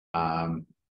Um,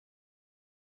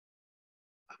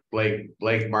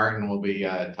 Blake Martin will be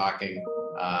talking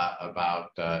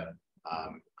about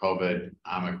COVID,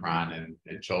 Omicron,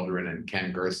 and children, and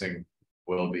Ken Gersing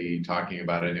will be talking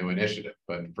about a new initiative.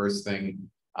 But first thing,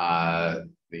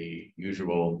 the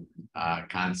usual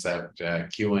concept,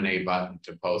 Q&A button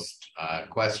to post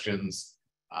questions.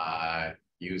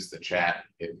 Use the chat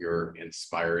if you're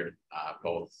inspired.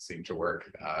 Both seem to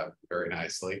work very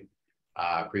nicely.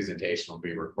 Presentation will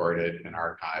be recorded and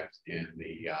archived in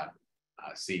the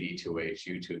CD2H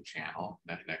YouTube channel.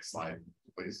 Next slide,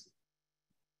 please.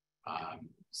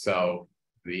 So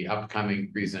the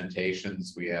upcoming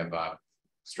presentations, we have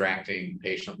extracting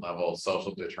patient-level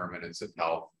social determinants of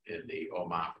health in the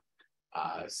OMOP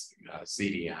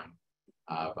CDM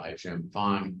by Jim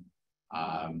Thong.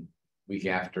 Week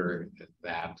after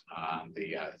that, on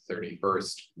the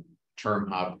 31st, Term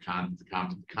Hub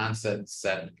concept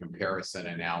set comparison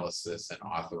analysis and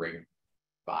authoring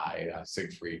by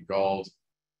Siegfried Gold.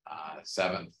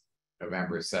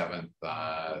 November 7th,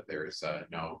 there's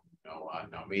no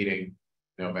meeting.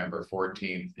 November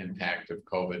 14th, impact of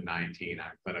COVID-19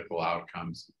 on clinical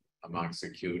outcomes amongst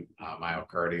acute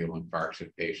myocardial infarction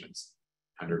patients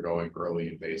undergoing early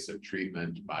invasive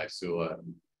treatment by Sula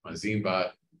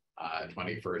Mazimba.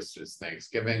 21st is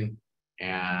Thanksgiving,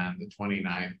 and the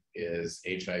 29th is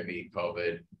HIV,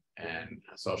 COVID, and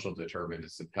social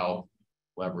determinants of health,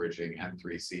 leveraging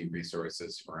N3C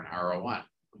resources for an R01.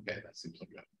 Okay, that seems like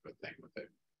a good thing with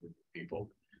people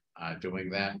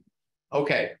doing that.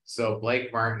 Okay, so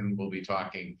Blake Martin will be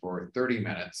talking for 30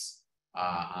 minutes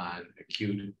on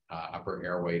acute upper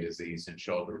airway disease in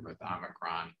children with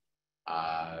Omicron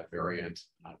variant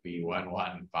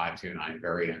B11529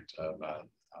 variant of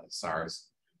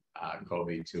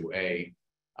SARS-CoV-2A.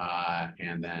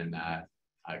 And then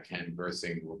Ken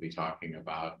Gersing will be talking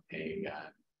about a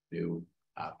new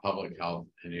public health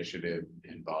initiative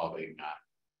involving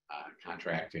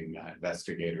contracting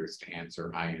investigators to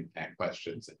answer high impact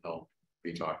questions, and he'll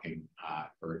be talking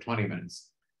for 20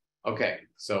 minutes. Okay,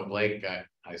 so Blake, I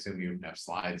assume you have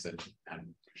slides and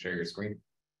share your screen.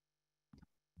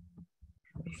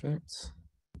 Perfect.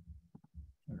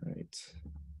 All right.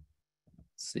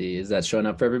 Let's see, is that showing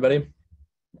up for everybody?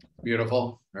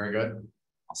 Beautiful, very good.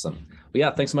 Awesome. Well, yeah,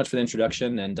 thanks so much for the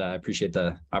introduction, and I appreciate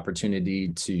the opportunity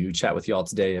to chat with you all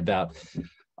today about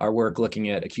our work looking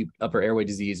at acute upper airway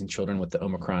disease in children with the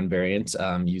Omicron variant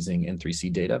using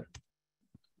N3C data.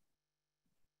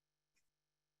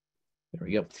 There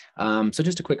we go. So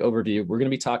just a quick overview. We're going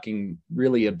to be talking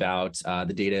really about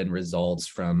the data and results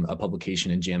from a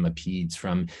publication in JAMA Peds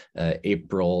from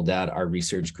April that our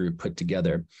research group put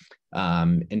together.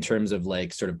 In terms of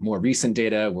like sort of more recent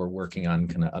data, we're working on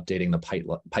kind of updating the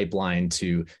pipeline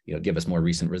to give us more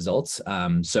recent results.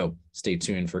 So stay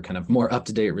tuned for kind of more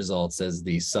up-to-date results as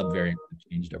the subvariant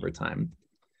changed over time.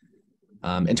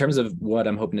 In terms of what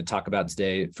I'm hoping to talk about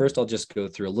today, first I'll just go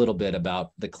through a little bit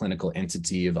about the clinical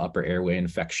entity of upper airway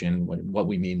infection, what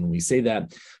we mean when we say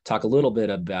that, talk a little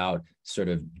bit about sort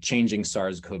of changing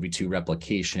SARS-CoV-2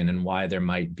 replication and why there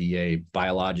might be a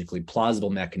biologically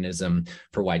plausible mechanism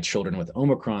for why children with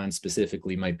Omicron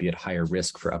specifically might be at higher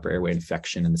risk for upper airway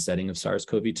infection in the setting of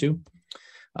SARS-CoV-2.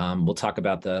 We'll talk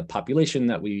about the population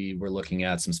that we were looking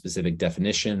at, some specific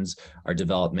definitions, our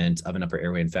development of an upper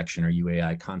airway infection or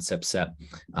UAI concept set,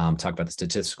 talk about the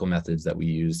statistical methods that we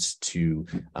used to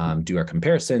do our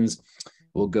comparisons.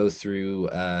 We'll go through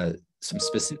some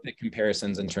specific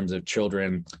comparisons in terms of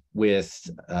children with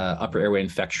upper airway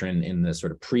infection in the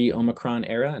sort of pre-Omicron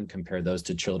era and compare those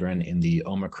to children in the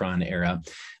Omicron era.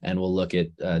 And we'll look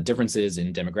at differences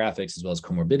in demographics as well as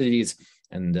comorbidities.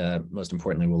 And most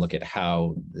importantly, we'll look at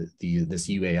how this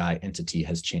UAI entity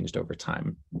has changed over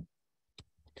time.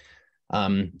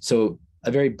 So a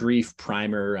very brief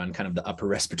primer on kind of the upper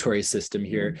respiratory system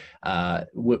here.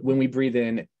 When we breathe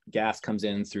in, gas comes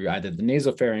in through either the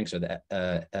nasopharynx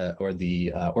or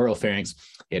the oropharynx.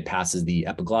 It passes the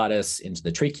epiglottis into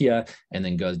the trachea and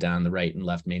then goes down the right and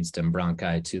left mainstem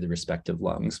bronchi to the respective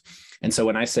lungs. And so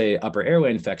when I say upper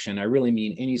airway infection, I really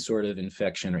mean any sort of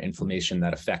infection or inflammation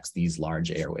that affects these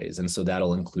large airways. And so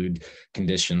that'll include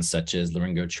conditions such as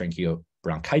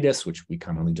laryngotracheobronchitis, which we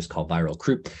commonly just call viral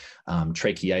croup,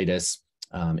 tracheitis,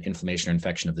 inflammation or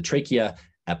infection of the trachea,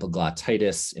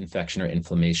 epiglottitis, infection or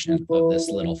inflammation of this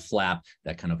little flap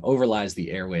that kind of overlies the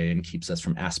airway and keeps us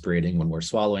from aspirating when we're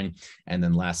swallowing. And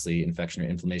then lastly, infection or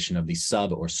inflammation of the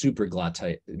sub or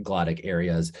supraglottic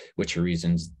areas, which are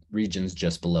regions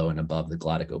just below and above the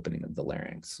glottic opening of the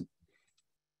larynx.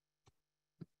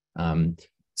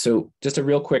 So just a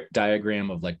real quick diagram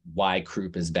of like why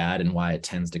croup is bad and why it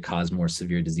tends to cause more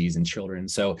severe disease in children.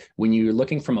 So when you're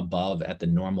looking from above at the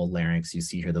normal larynx, you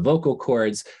see here the vocal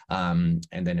cords. And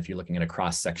then if you're looking at a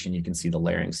cross section, you can see the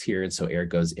larynx here. And so air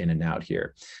goes in and out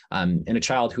here. In a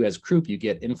child who has croup, you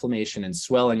get inflammation and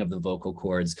swelling of the vocal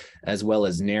cords, as well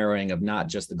as narrowing of not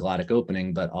just the glottic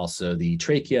opening, but also the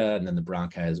trachea and then the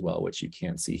bronchi as well, which you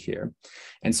can't see here.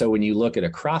 And so when you look at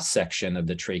a cross section of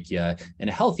the trachea in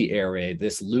a healthy airway,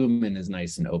 this lumen is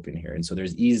nice and open here. And so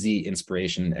there's easy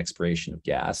inspiration and expiration of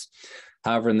gas.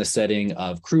 However, in the setting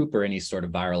of croup or any sort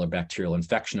of viral or bacterial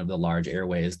infection of the large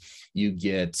airways, you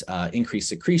get increased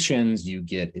secretions, you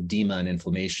get edema and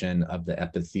inflammation of the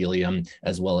epithelium,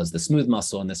 as well as the smooth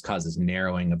muscle, and this causes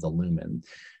narrowing of the lumen.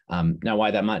 Now,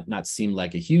 why that might not seem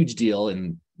like a huge deal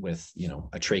with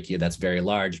a trachea that's very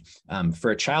large,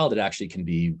 for a child, it actually can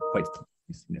be quite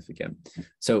significant.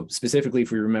 So specifically,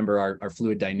 if we remember our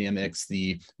fluid dynamics,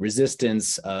 the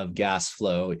resistance of gas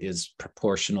flow is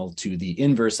proportional to the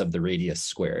inverse of the radius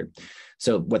squared.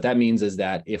 So what that means is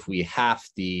that if we half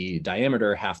the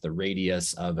diameter, half the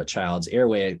radius of a child's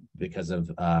airway because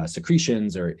of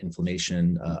secretions or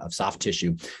inflammation of soft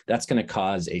tissue, that's going to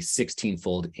cause a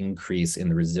 16-fold increase in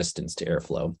the resistance to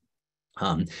airflow.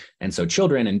 And so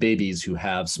children and babies who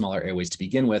have smaller airways to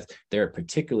begin with, they're at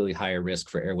particularly higher risk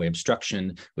for airway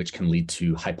obstruction, which can lead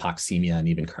to hypoxemia and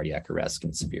even cardiac arrest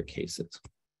in severe cases.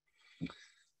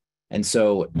 And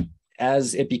so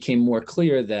as it became more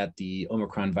clear that the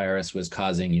Omicron virus was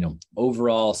causing,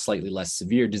 overall slightly less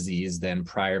severe disease than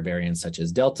prior variants such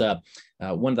as Delta,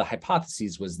 one of the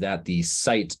hypotheses was that the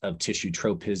site of tissue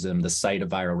tropism, the site of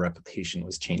viral replication,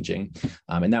 was changing.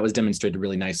 And that was demonstrated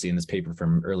really nicely in this paper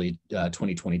from early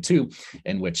 2022,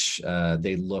 in which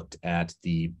they looked at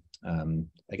the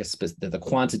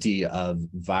quantity of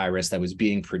virus that was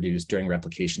being produced during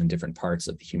replication in different parts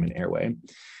of the human airway.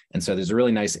 And so there's a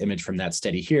really nice image from that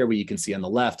study here where you can see on the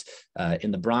left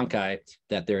in the bronchi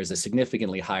that there is a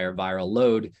significantly higher viral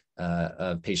load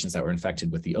of patients that were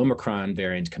infected with the Omicron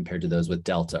variant compared to those with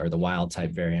Delta or the wild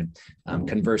type variant.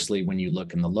 Conversely, when you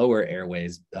look in the lower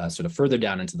airways, sort of further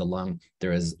down into the lung,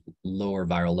 there is lower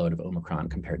viral load of Omicron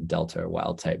compared to Delta or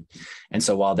wild type. And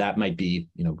so while that might be,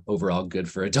 overall good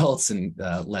for adults and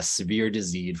less severe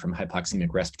disease from hypoxemic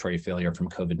respiratory failure from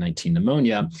COVID-19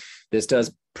 pneumonia, this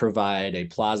does provide a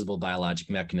plausible biologic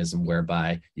mechanism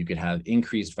whereby you could have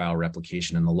increased viral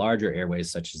replication in the larger airways,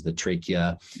 such as the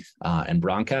trachea and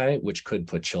bronchi, which could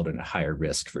put children at higher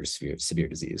risk for severe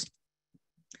disease.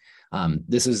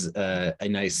 This is a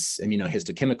nice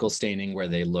immunohistochemical staining where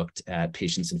they looked at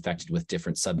patients infected with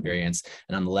different subvariants.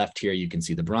 And on the left here, you can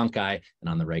see the bronchi, and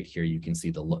on the right here, you can see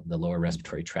the lower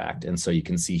respiratory tract. And so you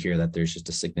can see here that there's just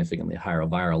a significantly higher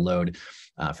viral load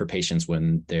for patients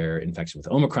when they're infected with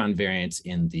Omicron variants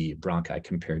in the bronchi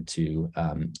compared to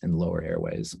in the lower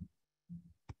airways.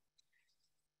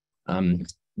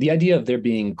 The idea of there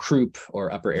being croup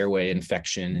or upper airway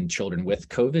infection in children with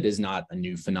COVID is not a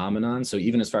new phenomenon. So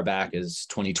even as far back as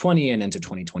 2020 and into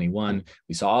 2021,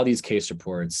 we saw all these case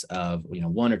reports of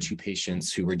one or two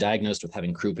patients who were diagnosed with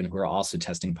having croup and who are also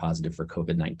testing positive for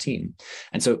COVID-19.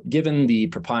 And so given the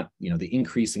the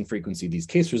increasing frequency of these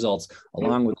case results,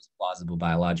 along with this plausible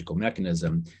biological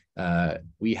mechanism,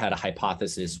 we had a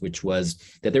hypothesis, which was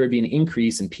that there would be an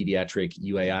increase in pediatric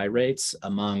UAI rates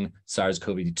among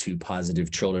SARS-CoV-2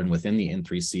 positive children within the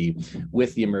N3C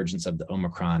with the emergence of the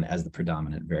Omicron as the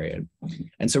predominant variant.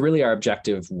 And so really our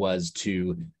objective was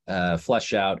to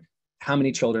flesh out how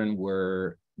many children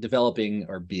were developing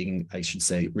or being, I should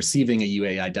say, receiving a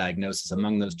UAI diagnosis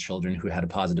among those children who had a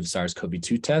positive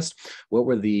SARS-CoV-2 test. What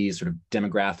were the sort of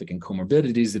demographic and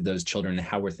comorbidities of those children, and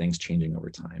how were things changing over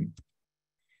time?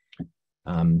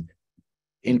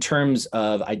 In terms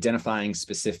of identifying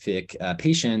specific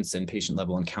patients and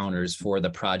patient-level encounters for the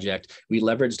project, we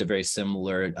leveraged a very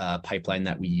similar pipeline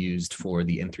that we used for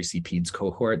the N3C PEDS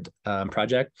cohort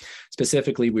project.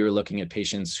 Specifically, we were looking at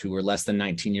patients who were less than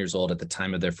 19 years old at the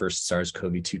time of their first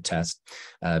SARS-CoV-2 test,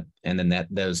 and then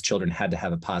those children had to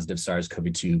have a positive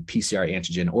SARS-CoV-2 PCR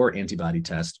antigen or antibody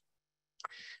test.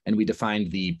 And we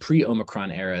defined the pre-Omicron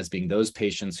era as being those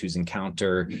patients whose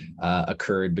encounter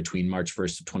occurred between March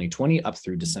 1st of 2020 up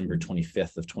through December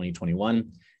 25th of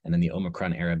 2021. And then the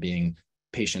Omicron era being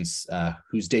patients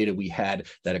whose data we had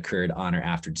that occurred on or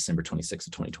after December 26th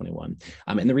of 2021.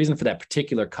 And the reason for that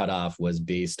particular cutoff was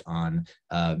based on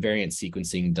variant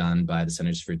sequencing done by the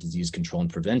Centers for Disease Control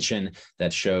and Prevention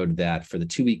that showed that for the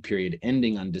 2-week period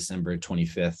ending on December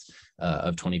 25th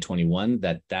of 2021,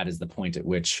 that is the point at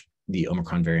which the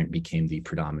Omicron variant became the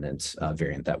predominant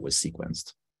variant that was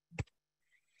sequenced.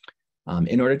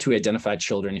 In order to identify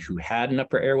children who had an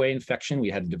upper airway infection, we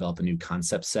had to develop a new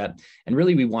concept set. And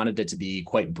really, we wanted it to be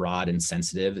quite broad and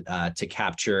sensitive to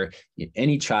capture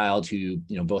any child who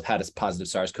both had a positive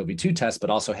SARS-CoV-2 test, but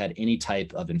also had any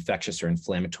type of infectious or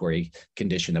inflammatory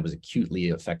condition that was acutely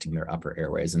affecting their upper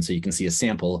airways. And so you can see a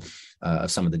sample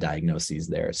of some of the diagnoses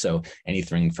there. So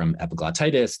anything from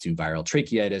epiglottitis to viral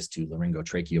tracheitis to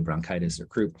laryngotracheobronchitis or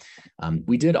croup.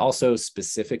 We did also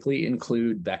specifically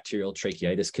include bacterial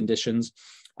tracheitis conditions.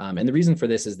 And the reason for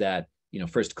this is that,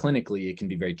 first clinically, it can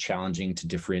be very challenging to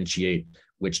differentiate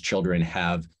which children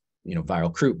have,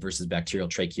 viral croup versus bacterial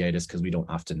tracheitis because we don't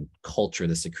often culture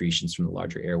the secretions from the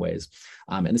larger airways.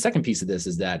 And the second piece of this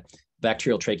is that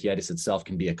bacterial tracheitis itself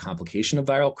can be a complication of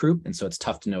viral croup. And so it's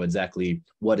tough to know exactly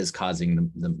what is causing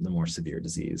the more severe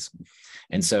disease.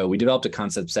 And so we developed a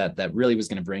concept set that really was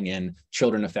going to bring in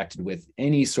children affected with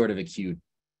any sort of acute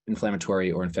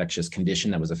inflammatory or infectious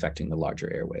condition that was affecting the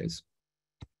larger airways.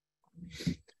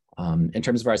 In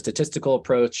terms of our statistical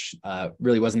approach,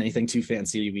 really wasn't anything too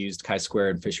fancy. We used chi-square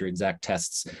and Fisher exact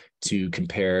tests to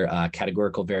compare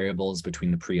categorical variables between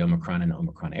the pre-Omicron and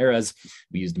Omicron eras.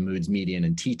 We used Moods, median,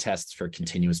 and t-tests for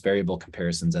continuous variable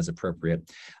comparisons as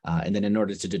appropriate. And then in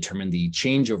order to determine the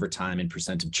change over time in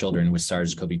percent of children with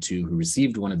SARS-CoV-2 who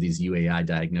received one of these UAI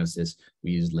diagnoses,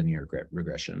 we used linear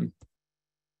regression.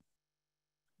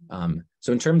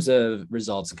 So in terms of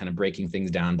results, kind of breaking things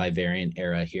down by variant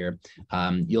era here,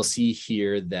 you'll see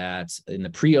here that in the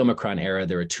pre-Omicron era,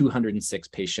 there were 206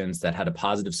 patients that had a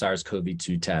positive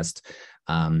SARS-CoV-2 test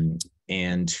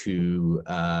and who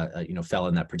fell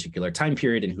in that particular time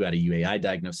period and who had a UAI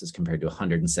diagnosis compared to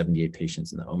 178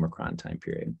 patients in the Omicron time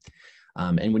period.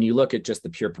 And when you look at just the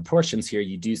pure proportions here,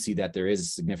 you do see that there is a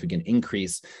significant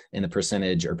increase in the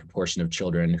percentage or proportion of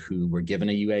children who were given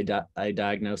a UAI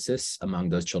diagnosis among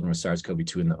those children with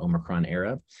SARS-CoV-2 in the Omicron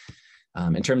era.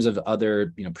 In terms of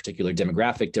other particular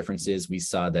demographic differences, we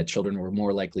saw that children were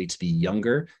more likely to be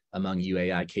younger among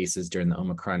UAI cases during the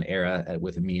Omicron era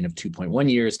with a mean of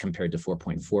 2.1 years compared to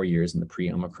 4.4 years in the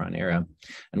pre-Omicron era.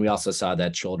 And we also saw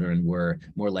that children were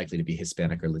more likely to be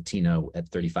Hispanic or Latino at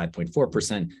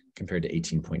 35.4% compared to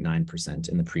 18.9%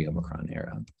 in the pre-Omicron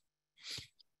era.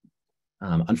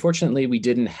 Unfortunately, we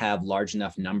didn't have large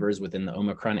enough numbers within the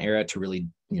Omicron era to really,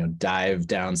 dive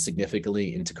down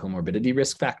significantly into comorbidity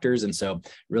risk factors. And so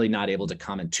really not able to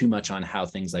comment too much on how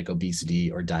things like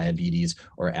obesity or diabetes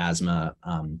or asthma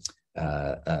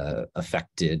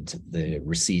affected the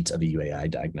receipt of a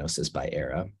UAI diagnosis by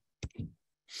era.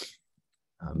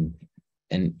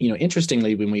 And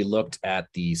interestingly, when we looked at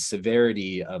the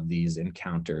severity of these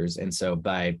encounters, and so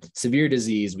by severe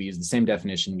disease, we use the same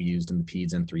definition we used in the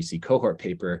PEDS N3C cohort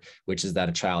paper, which is that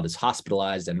a child is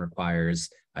hospitalized and requires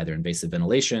either invasive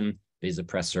ventilation,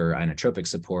 vasopressor, inotropic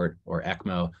support, or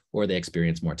ECMO, or they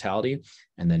experience mortality.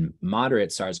 And then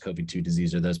moderate SARS-CoV-2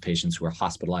 disease are those patients who are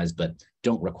hospitalized but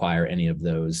don't require any of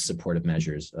those supportive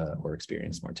measures or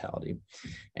experience mortality.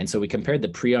 And so we compared the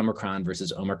pre-Omicron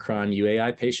versus Omicron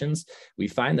UAI patients. We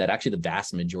find that actually the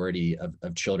vast majority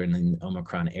of children in the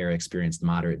Omicron era experienced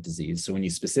moderate disease. So when you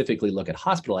specifically look at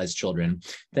hospitalized children,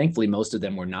 thankfully, most of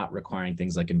them were not requiring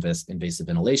things like invasive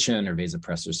ventilation or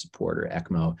vasopressor support or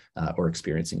ECMO or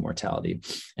experiencing mortality.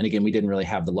 And again, we didn't really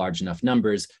have the large enough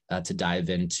numbers to dive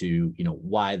into,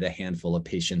 why the handful of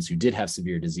patients who did have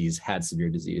severe disease had severe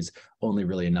disease, only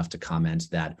really enough to comment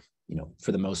that,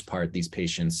 for the most part, these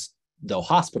patients, though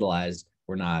hospitalized,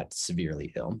 were not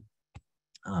severely ill.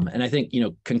 And I think,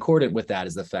 concordant with that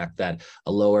is the fact that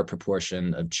a lower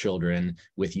proportion of children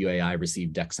with UAI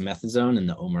received dexamethasone in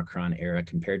the Omicron era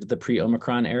compared to the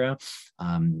pre-Omicron era.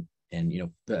 And,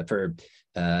 for,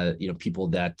 people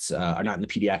that are not in the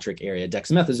pediatric area,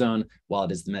 dexamethasone, while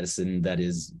it is the medicine that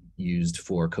is used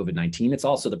for COVID-19, it's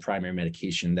also the primary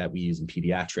medication that we use in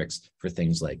pediatrics for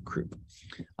things like croup.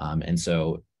 And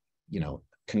so,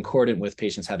 concordant with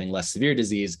patients having less severe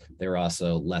disease, they're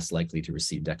also less likely to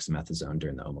receive dexamethasone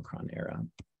during the Omicron era.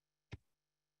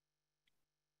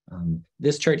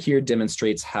 This chart here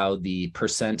demonstrates how the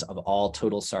percent of all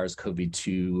total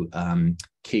SARS-CoV-2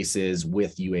 cases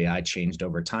with UAI changed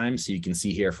over time. So you can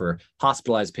see here for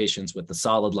hospitalized patients with the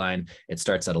solid line, it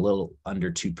starts at a little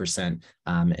under 2%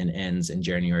 and ends in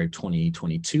January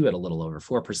 2022 at a little over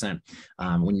 4%.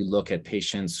 When you look at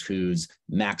patients whose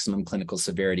maximum clinical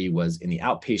severity was in the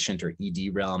outpatient or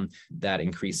ED realm, that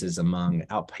increases among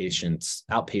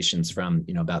outpatients from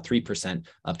about 3%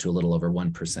 up to a little over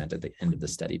 1% at the end of the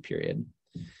study period.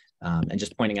 And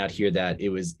just pointing out here that it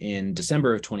was in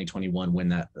December of 2021 when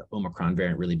that Omicron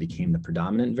variant really became the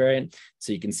predominant variant.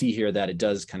 So you can see here that it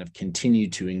does kind of continue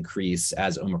to increase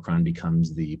as Omicron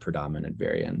becomes the predominant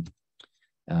variant.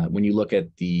 When you look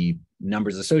at the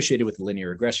numbers associated with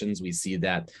linear regressions, we see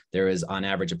that there is on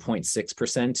average a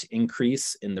 0.6%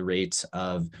 increase in the rate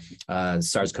of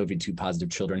SARS-CoV-2 positive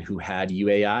children who had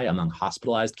UAI among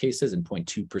hospitalized cases and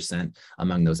 0.2%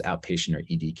 among those outpatient or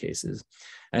ED cases.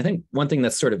 And I think one thing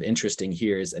that's sort of interesting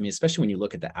here is, I mean, especially when you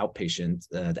look at the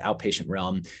outpatient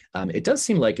realm, it does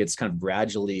seem like it's kind of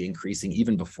gradually increasing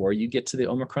even before you get to the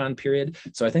Omicron period.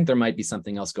 So I think there might be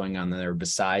something else going on there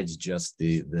besides just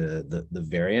the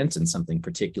variant and something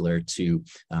particular to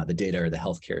the data or the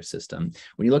healthcare system.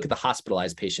 When you look at the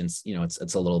hospitalized patients, you know, it's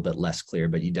a little bit less clear,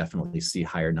 but you definitely see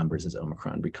higher numbers as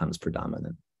Omicron becomes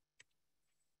predominant.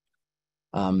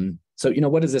 So, you know,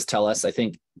 what does this tell us? I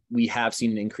think we have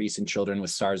seen an increase in children with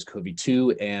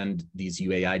SARS-CoV-2 and these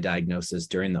UAI diagnoses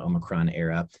during the Omicron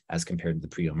era as compared to the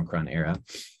pre-Omicron era.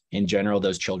 In general,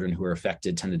 those children who were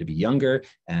affected tended to be younger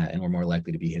and were more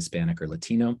likely to be Hispanic or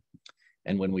Latino.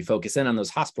 And when we focus in on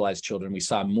those hospitalized children, we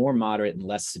saw more moderate and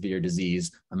less severe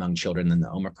disease among children than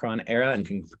the Omicron era.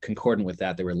 And concordant with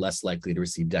that, they were less likely to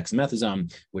receive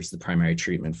dexamethasone, which is the primary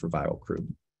treatment for viral croup.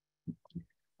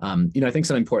 You know, I think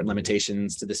some important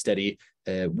limitations to the study.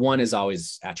 One is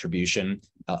always attribution.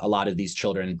 A lot of these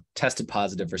children tested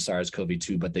positive for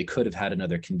SARS-CoV-2, but they could have had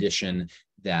another condition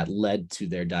that led to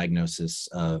their diagnosis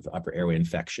of upper airway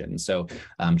infection. So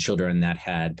children that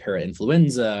had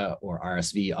parainfluenza or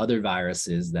RSV, other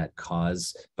viruses that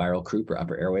cause viral croup or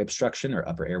upper airway obstruction or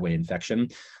upper airway infection,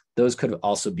 those could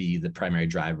also be the primary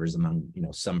drivers among, you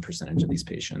know, some percentage of these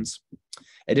patients.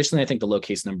 Additionally, I think the low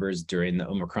case numbers during the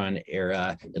Omicron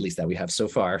era, at least that we have so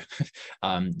far,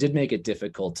 did make it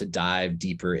difficult to dive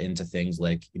deeper into things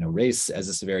like, you know, race as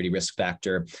a severity risk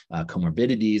factor,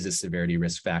 comorbidities as a severity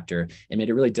risk factor. It made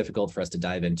it really difficult for us to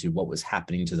dive into what was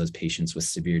happening to those patients with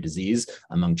severe disease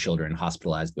among children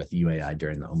hospitalized with UAI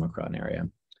during the Omicron era.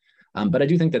 But I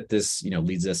do think that this, you know,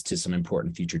 leads us to some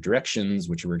important future directions,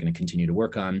 which we're going to continue to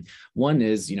work on. One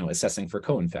is, you know, assessing for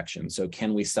co-infection. So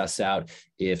can we suss out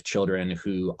if children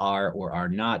who are or are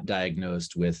not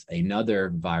diagnosed with another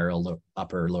viral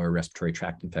upper or lower respiratory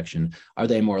tract infection, are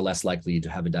they more or less likely to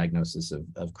have a diagnosis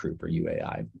of croup or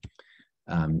UAI?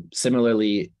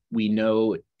 Similarly, we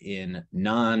know in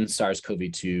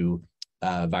non-SARS-CoV-2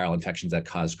 viral infections that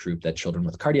cause croup, that children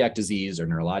with cardiac disease or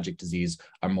neurologic disease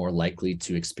are more likely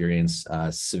to experience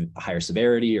higher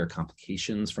severity or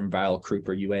complications from viral croup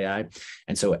or UAI.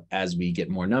 And so as we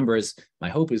get more numbers, my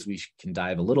hope is we can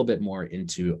dive a little bit more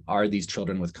into, are these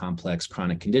children with complex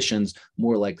chronic conditions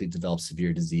more likely to develop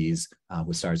severe disease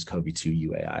with SARS-CoV-2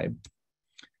 UAI?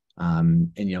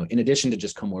 And, you know, in addition to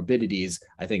just comorbidities,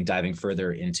 I think diving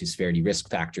further into severity risk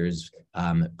factors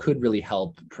could really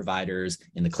help providers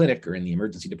in the clinic or in the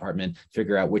emergency department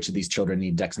figure out which of these children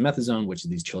need dexamethasone, which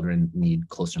of these children need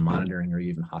closer monitoring or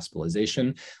even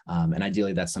hospitalization. And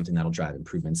ideally, that's something that'll drive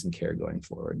improvements in care going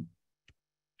forward.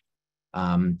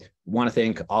 Want to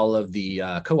thank all of the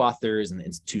co-authors and the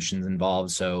institutions involved.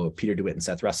 So Peter DeWitt and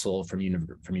Seth Russell from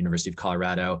University of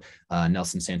Colorado,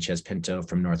 Nelson Sanchez Pinto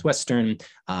from Northwestern,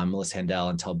 Melissa Handel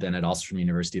and Tel Bennett also from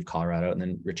University of Colorado, and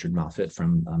then Richard Moffitt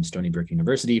from Stony Brook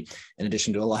University, in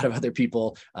addition to a lot of other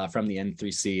people from the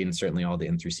N3C and certainly all the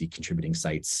N3C contributing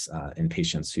sites and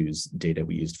patients whose data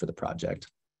we used for the project.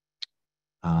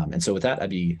 And so with that, I'd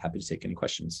be happy to take any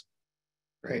questions.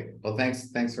 Great. Well,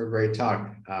 thanks for a great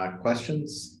talk.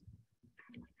 Questions?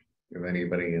 Do you have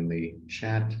anybody in the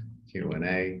chat?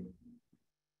 Q&A?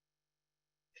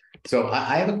 So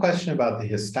I have a question about the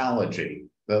histology.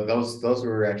 Those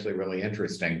were actually really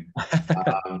interesting.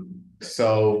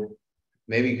 So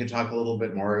maybe you could talk a little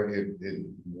bit more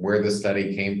where the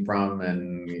study came from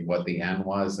and what the N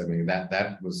was. I mean,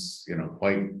 that was, you know,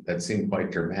 that seemed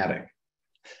quite dramatic.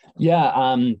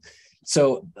 Yeah.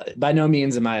 So by no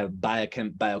means am I a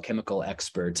biochemical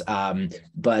expert,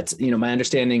 but, you know, my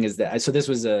understanding is that, so this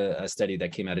was a study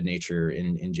that came out of Nature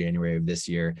in January of this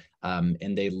year,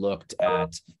 and they looked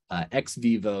at ex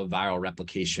vivo viral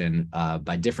replication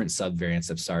by different subvariants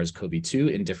of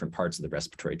SARS-CoV-2 in different parts of the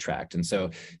respiratory tract. And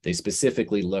so they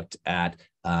specifically looked at,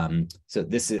 so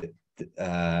this is,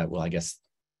 well, I guess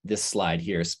this slide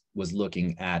here was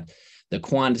looking at the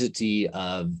quantity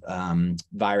of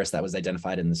virus that was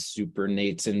identified in the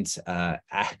supernatant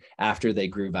after they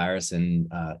grew virus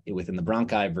within the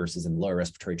bronchi versus in the lower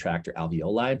respiratory tract or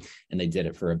alveoli. And they did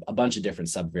it for a bunch of different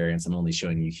subvariants. I'm only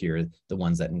showing you here the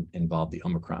ones that involve the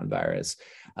Omicron virus.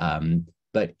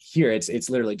 But here it's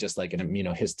literally just like an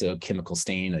immunohistochemical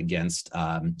stain against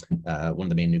one of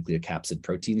the main nucleocapsid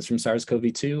proteins from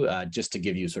SARS-CoV-2, just to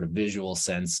give you sort of visual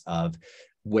sense of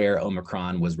where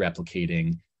Omicron was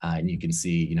replicating. And you can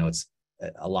see, you know, it's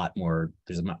a lot more,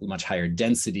 there's a much higher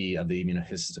density of the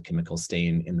immunohistochemical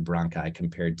stain in the bronchi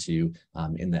compared to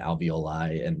in the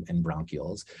alveoli and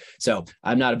bronchioles. So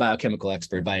I'm not a biochemical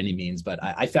expert by any means, but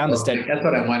I found the study. That's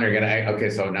what I'm wondering. And okay,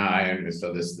 so now I understand.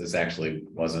 So this actually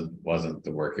wasn't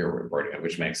the work you're reporting on,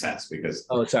 which makes sense because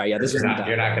sorry, yeah, this you're not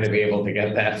going to be able to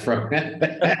get that from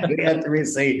the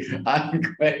N3C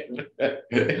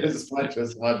as much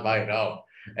as one might know.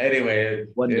 Anyway,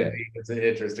 it's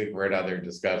interesting for another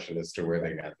discussion as to where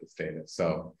they got this data.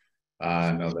 So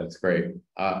no, that's great.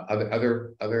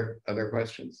 Other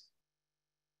questions?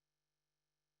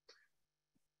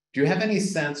 Do you have any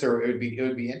sense, or it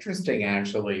would be interesting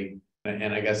actually,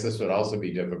 and I guess this would also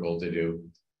be difficult to do.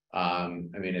 I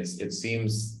mean, it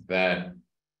seems that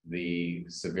the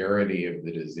severity of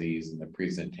the disease and the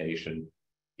presentation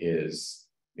is,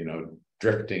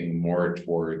 drifting more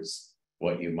towards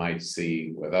what you might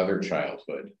see with other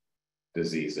childhood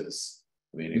diseases.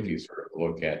 I mean, if you sort of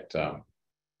look at, I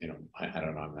don't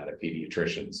know, I'm not a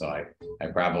pediatrician, so I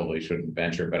probably shouldn't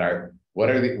venture, but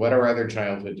what are other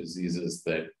childhood diseases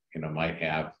that might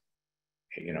have,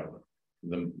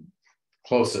 the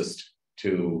closest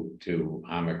to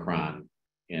Omicron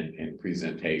in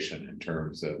presentation in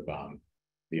terms of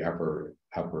the upper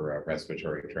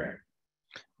respiratory tract?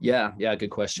 Yeah,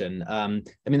 good question. I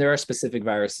mean, there are specific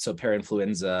viruses, so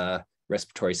parainfluenza,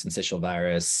 respiratory syncytial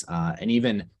virus, and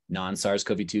even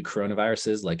non-SARS-CoV-2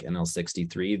 coronaviruses like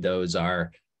NL63. Those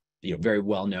are very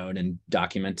well known and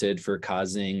documented for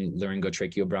causing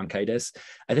laryngotracheal bronchitis.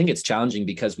 I think it's challenging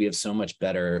because we have so much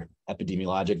better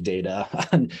epidemiologic data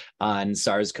on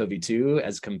SARS-CoV-2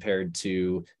 as compared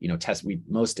to,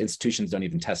 most institutions don't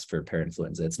even test for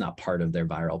parainfluenza. It's not part of their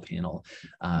viral panel.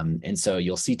 And so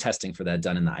you'll see testing for that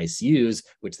done in the ICUs,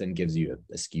 which then gives you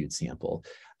a skewed sample.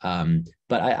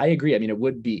 But I agree. I mean, it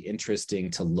would be interesting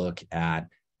to look at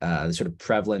the sort of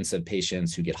prevalence of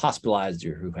patients who get hospitalized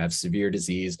or who have severe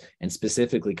disease, and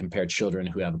specifically compare children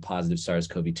who have a positive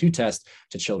SARS-CoV-2 test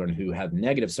to children who have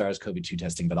negative SARS-CoV-2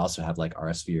 testing, but also have like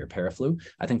RSV or paraflu.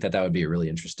 I think that would be a really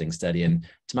interesting study. And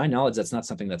to my knowledge, that's not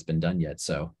something that's been done yet.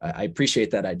 So I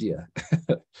appreciate that idea.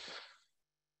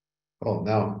 Oh,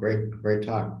 no, great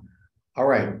talk. All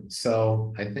right.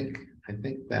 So I think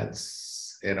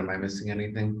that's it. Am I missing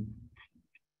anything?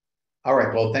 All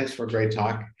right. Well, thanks for a great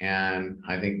talk. And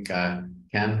I think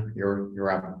Ken,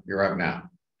 you're up now.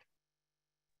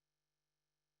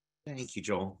 Thank you,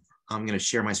 Joel. I'm going to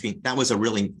share my screen. That was a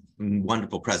really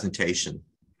wonderful presentation.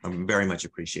 Very much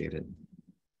appreciated.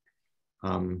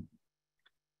 Can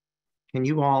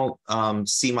you all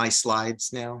see my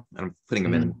slides now? I'm putting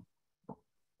them in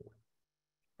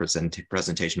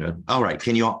presentation mode. All right.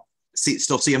 Can you all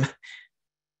still see them?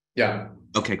 Yeah.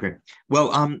 Okay, great.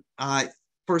 Well,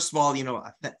 first of all,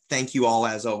 thank you all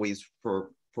as always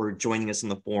for joining us in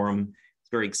the forum. It's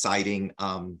very exciting.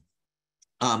 I'm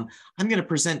going to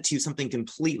present to you something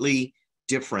completely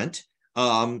different,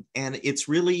 and it's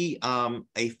really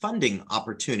a funding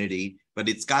opportunity, but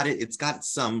it's got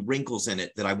some wrinkles in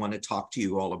it that I want to talk to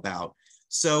you all about.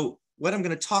 So what I'm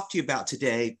going to talk to you about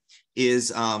today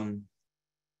is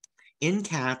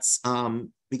NCATS,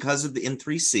 because of the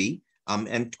N3C,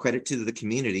 and credit to the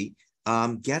community,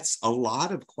 gets a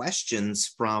lot of questions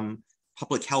from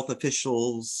public health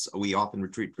officials. We often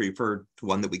refer to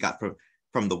one that we got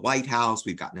from the White House.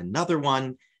 We've gotten another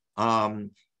one.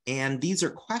 And these are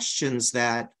questions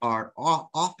that are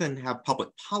often have public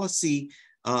policy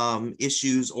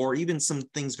issues, or even some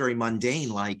things very mundane,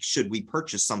 like should we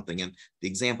purchase something? And the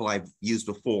example I've used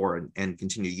before and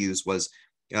continue to use was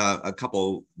a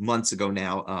couple months ago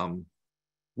now.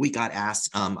 We got asked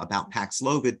about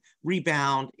Paxlovid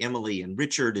rebound. Emily and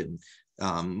Richard and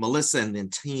Melissa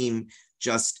and team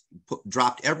just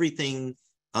dropped everything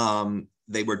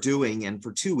they were doing, and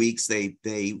for 2 weeks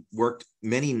they worked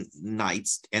many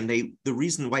nights. And the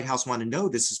reason the White House wanted to know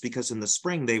this is because in the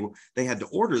spring they had to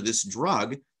order this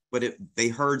drug, but they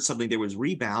heard something there was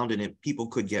rebound, and if people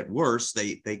could get worse,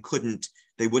 they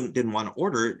didn't want to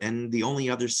order it. And the only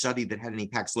other study that had any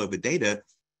Paxlovid data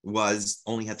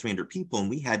only had 300 people, and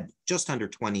we had just under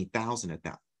 20,000 at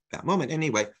that moment.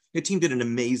 Anyway, the team did an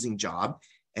amazing job,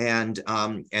 and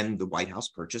the White House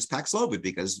purchased Paxlovid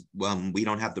because we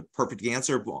don't have the perfect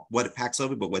answer of what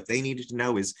Paxlovid, but what they needed to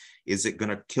know is it going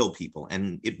to kill people,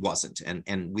 and it wasn't,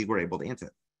 and we were able to answer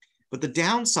it. But the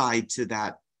downside to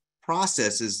that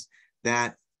process is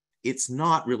that it's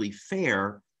not really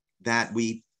fair that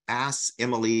we ask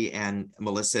Emily and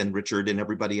Melissa and Richard and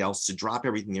everybody else to drop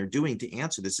everything they're doing to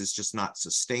answer this. Is just not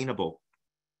sustainable.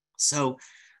 So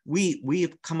we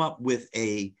have come up with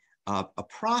a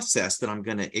process that I'm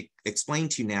going to explain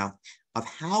to you now of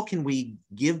how can we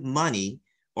give money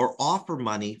or offer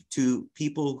money to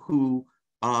people who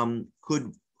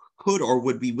could or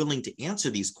would be willing to answer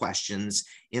these questions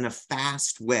in a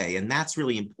fast way. And that's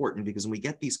really important, because when we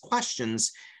get these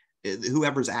questions,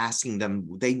 whoever's asking them,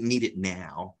 they need it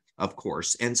now, of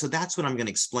course. And so that's what I'm going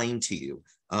to explain to you.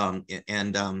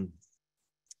 The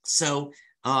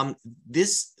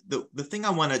thing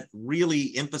I want to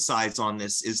really emphasize on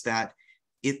this is that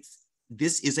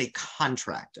this is a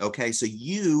contract. Okay, so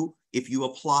if you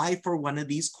apply for one of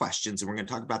these questions, and we're going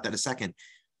to talk about that in a second,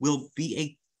 will be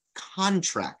a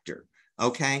contractor.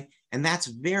 Okay, and that's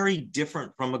very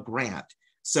different from a grant.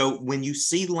 So when you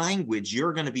see language,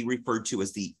 you're going to be referred to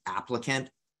as the applicant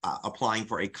applying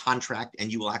for a contract,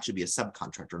 and you will actually be a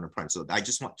subcontractor in a prime. So I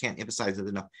just can't emphasize it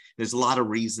enough. There's a lot of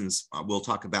reasons we'll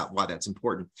talk about why that's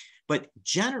important. But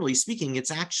generally speaking, it's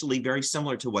actually very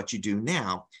similar to what you do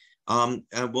now.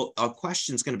 A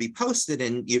question is going to be posted,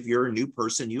 and if you're a new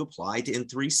person, you apply to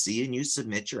N3C and you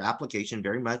submit your application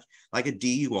very much like a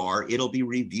DUR. It'll be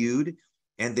reviewed,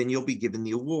 and then you'll be given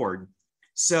the award.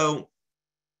 So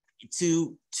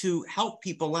to help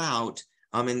people out,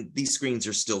 and these screens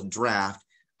are still draft,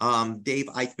 Dave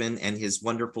Eichmann and his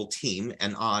wonderful team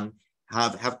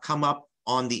have come up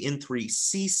on the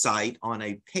N3C site on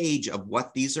a page of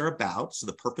what these are about. So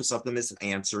the purpose of them is to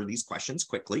answer these questions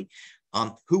quickly.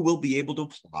 Who will be able to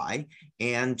apply?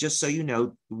 And just so you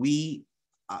know, my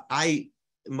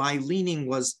leaning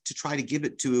was to try to give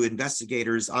it to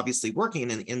investigators, obviously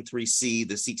working in N3C,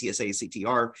 the CTSA,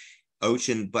 CTR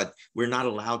ocean, but we're not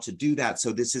allowed to do that.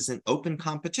 So this is an open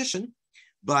competition.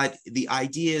 But the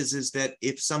idea is that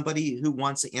if somebody who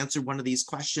wants to answer one of these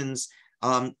questions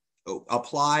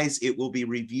applies, it will be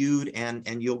reviewed,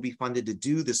 and you'll be funded to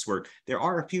do this work. There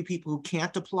are a few people who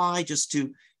can't apply, just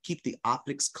to keep the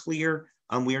optics clear.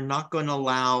 We are not going to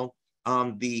allow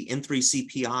the N3C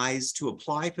PIs to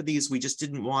apply for these. We just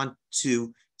didn't want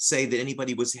to say that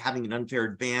anybody was having an unfair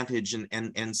advantage.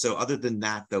 And so other than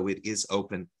that, though, it is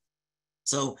open.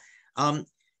 So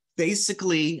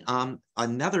basically,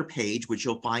 another page, which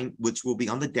you'll find, which will be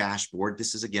on the dashboard.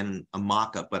 This is, again, a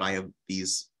mock-up, but I have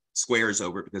these squares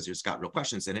over it because there's got real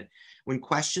questions in it. When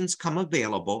questions come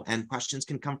available, and questions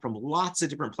can come from lots of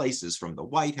different places, from the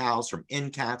White House, from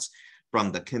NCATS,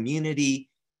 from the community.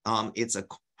 It's a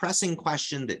pressing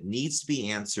question that needs to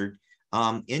be answered.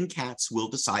 NCATS will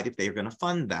decide if they're going to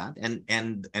fund that,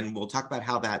 and we'll talk about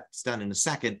how that's done in a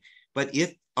second. But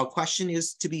if a question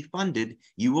is to be funded,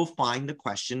 you will find the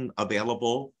question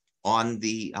available on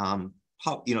the,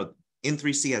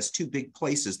 N3C has two big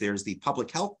places. There's the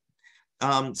public health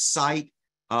site,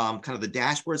 kind of the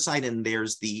dashboard site, and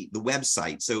there's the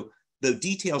website. So the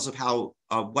details of how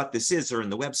what this is are in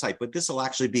the website, but this will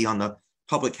actually be on the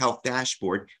public health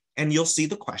dashboard, and you'll see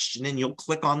the question, and you'll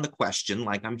click on the question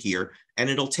like I'm here, and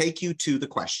it'll take you to the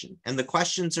question. And the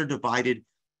questions are divided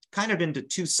kind of into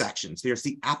two sections. There's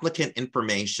the applicant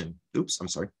information. Oops, I'm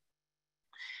sorry.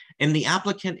 In the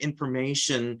applicant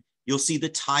information, you'll see the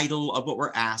title of what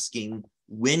we're asking,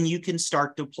 when you can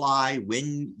start to apply,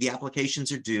 when the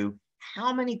applications are due,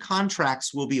 how many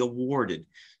contracts will be awarded.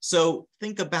 So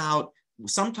think about,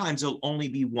 sometimes there'll only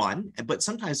be one, but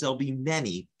sometimes there'll be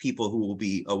many people who will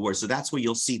be awarded. So that's where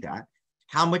you'll see that.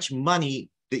 How much money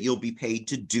that you'll be paid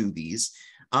to do these.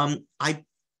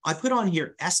 I put on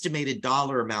here estimated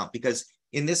dollar amount, because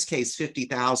in this case,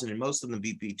 50,000, and most of them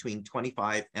be between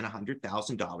 $25,000 and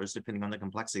 $100,000, depending on the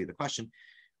complexity of the question.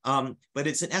 But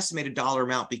it's an estimated dollar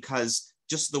amount because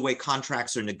just the way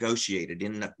contracts are negotiated,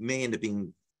 and it may end up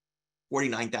being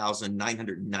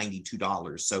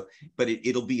 $49,992. So, but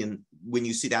it'll be in, when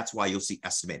you see, that's why you'll see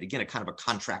estimated. Again, a kind of a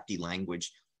contracty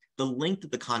language. The length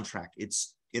of the contract,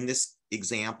 it's, in this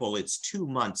example, it's 2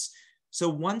 months. So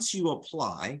once you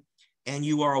apply and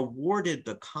you are awarded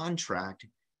the contract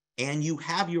and you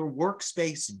have your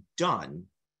workspace done,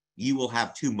 you will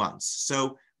have 2 months.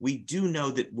 So we do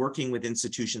know that working with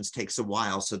institutions takes a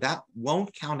while, so that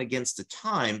won't count against the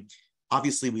time.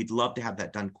 Obviously, we'd love to have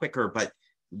that done quicker, but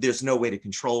there's no way to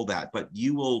control that. But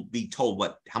you will be told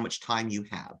how much time you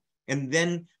have, and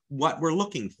then what we're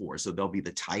looking for. So there'll be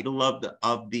the title of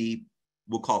the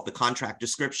we'll call it the contract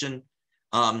description,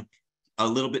 a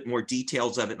little bit more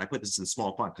details of it. And I put this in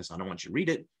small font because I don't want you to read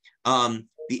it.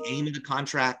 The aim of the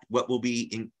contract, what will be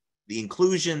in the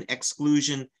inclusion,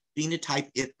 exclusion, phenotype,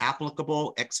 if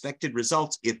applicable, expected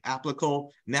results, if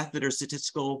applicable, method or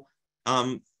statistical,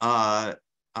 if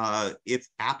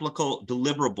applicable,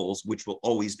 deliverables, which will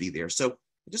always be there. So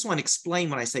I just want to explain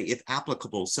when I say if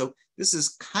applicable. So this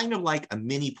is kind of like a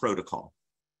mini protocol.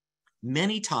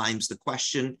 Many times the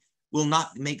question will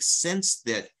not make sense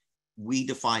that we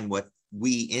define what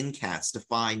we NCATs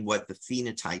define what the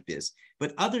phenotype is.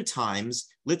 But other times,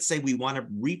 let's say we want to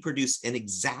reproduce an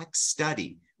exact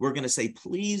study. We're going to say,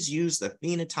 please use the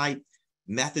phenotype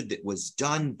method that was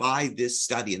done by this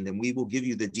study, and then we will give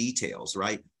you the details,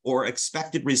 right? Or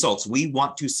expected results. We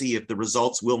want to see if the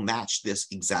results will match this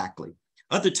exactly.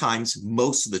 Other times,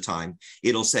 most of the time,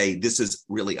 it'll say this is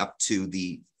really up to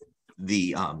the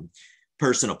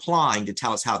person applying to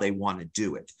tell us how they want to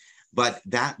do it. But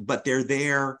they're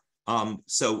there.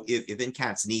 So if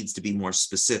NCATS needs to be more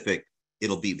specific,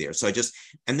 it'll be there. So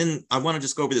and then I want to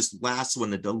just go over this last one,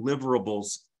 the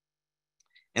deliverables.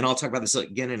 And I'll talk about this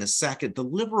again in a second.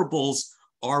 Deliverables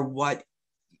are what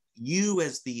you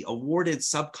as the awarded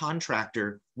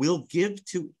subcontractor will give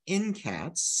to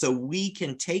NCATS, so we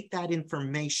can take that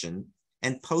information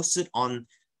and post it on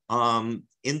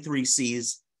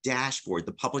N3C's dashboard,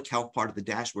 the public health part of the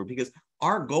dashboard, because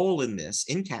our goal in this,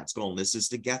 NCAT's goal in this, is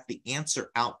to get the answer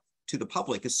out to the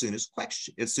public as soon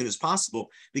as possible,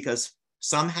 because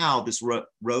somehow this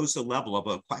rose the level of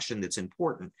a question that's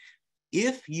important.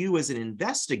 If you as an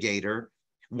investigator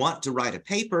want to write a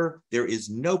paper, there is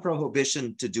no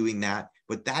prohibition to doing that,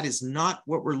 but that is not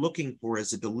what we're looking for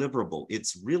as a deliverable.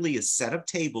 It's really a set of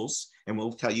tables, and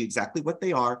we'll tell you exactly what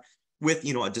they are, with,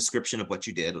 a description of what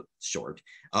you did, short,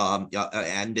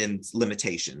 and then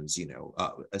limitations,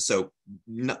 so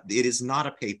it is not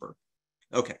a paper.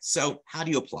 Okay, so how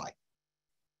do you apply?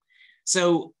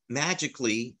 So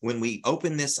magically, when we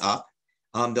open this up,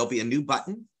 there'll be a new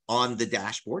button on the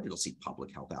dashboard. It'll see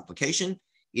public health application.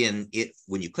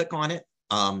 When you click on it,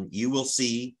 you will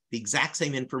see the exact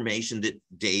same information that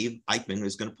Dave Eichmann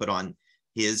is going to put on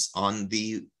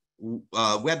the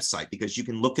website, because you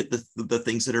can look at the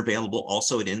things that are available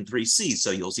also at N3C.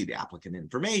 So you'll see the applicant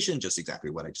information, just exactly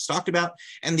what I just talked about,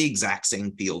 and the exact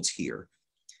same fields here.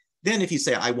 Then if you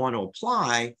say, I want to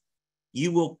apply,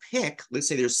 you will pick, let's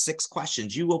say there's 6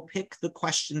 questions, you will pick the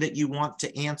question that you want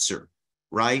to answer,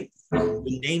 right?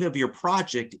 The name of your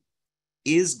project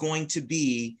is going to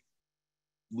be,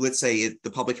 let's say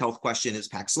the public health question is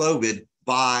Paxlovid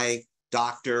by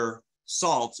Dr.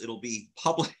 Saltz. It'll be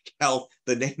public health.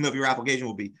 The name of your application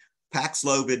will be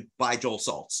Paxlovid by Joel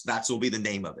Saltz. That will be the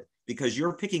name of it, because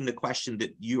you're picking the question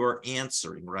that you're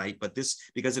answering, right? But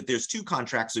because if there's 2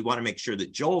 contracts, we want to make sure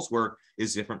that Joel's work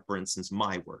is different, for instance,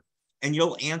 my work. And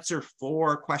you'll answer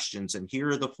 4 questions, and here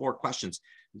are the 4 questions.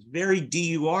 Very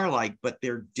DUR-like, but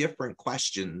they're different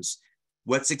questions.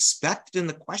 What's expected in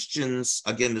the questions,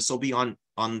 again, this will be on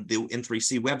the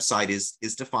N3C website, is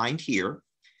defined here.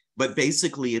 But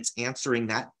basically, it's answering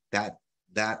that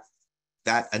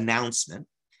announcement.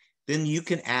 Then you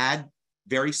can add,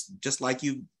 just like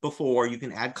you before, you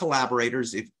can add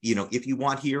collaborators if you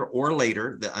want here or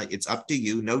later. It's up to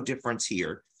you. No difference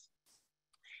here.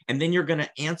 And then you're going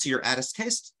to answer your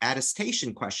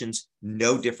attestation questions.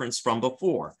 No difference from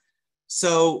before.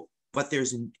 So, but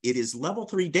it is level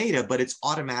 3 data, but it's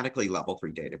automatically level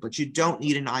 3 data. But you don't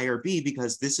need an IRB,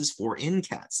 because this is for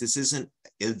NCATS. This isn't,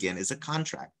 again, is a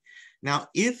contract. Now,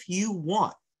 if you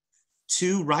want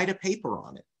to write a paper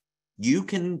on it, you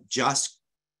can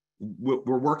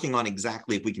we're working on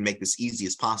exactly if we can make this easy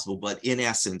as possible, but in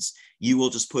essence, you will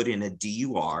just put in a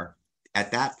DUR.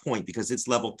 At that point, because it's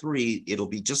level 3, it'll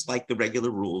be just like the regular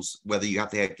rules, whether you have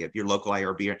to get your local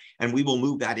IRB, and we will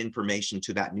move that information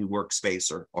to that new workspace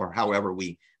or however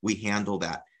we handle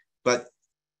that. But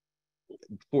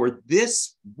for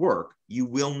this work, you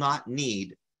will not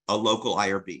need a local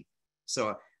IRB.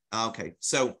 So, okay.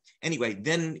 So anyway,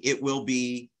 then it will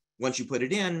be, once you put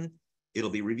it in, it'll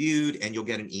be reviewed and you'll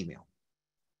get an email.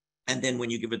 And then when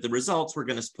you give it the results, we're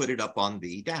going to put it up on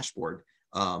the dashboard.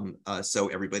 So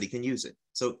everybody can use it.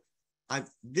 So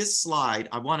this slide,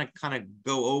 I want to kind of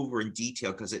go over in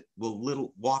detail, because it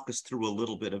will walk us through a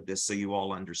little bit of this so you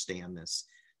all understand this.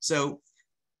 So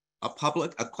a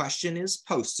question is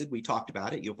posted. We talked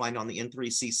about it. You'll find on the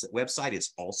N3C website.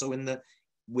 It's also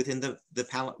within the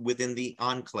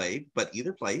enclave, but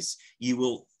either place you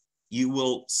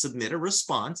will submit a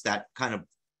response, that kind of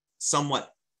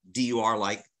somewhat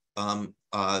DUR-like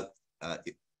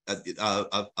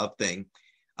thing.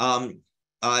 I'm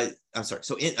sorry.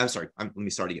 So let me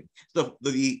start again. So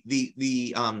let me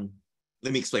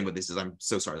explain what this is. I'm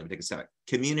so sorry. Let me take a step back.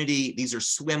 Community, these are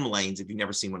swim lanes. If you've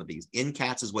never seen one of these,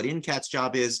 NCATS is what NCATS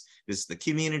job is. This is the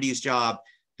community's job.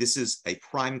 This is a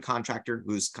prime contractor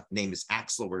whose name is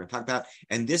Axel, we're going to talk about.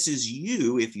 And this is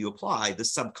you, if you apply, the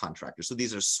subcontractor. So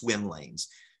these are swim lanes.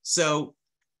 So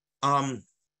the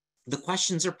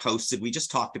questions are posted. We just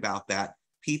talked about that.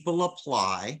 People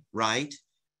apply, right?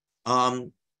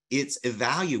 It's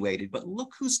evaluated, but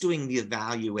look who's doing the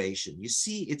evaluation. You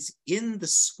see, it's in the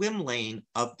swim lane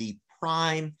of the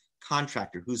prime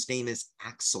contractor whose name is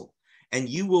Axel, and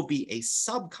you will be a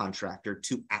subcontractor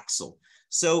to Axel.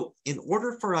 So in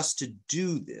order for us to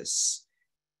do this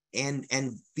and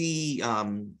be,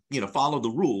 follow the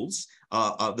rules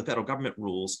of the federal government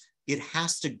rules, there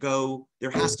has to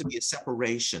be a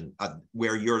separation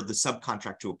where you're the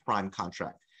subcontract to a prime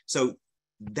contract. So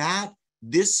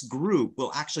this group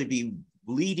will actually be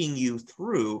leading you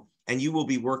through, and you will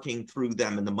be working through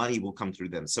them, and the money will come through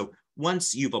them. So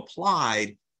once you've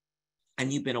applied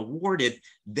and you've been awarded,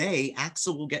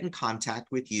 Axel will get in contact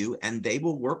with you, and they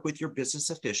will work with your business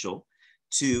official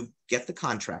to get the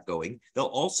contract going. They'll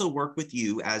also work with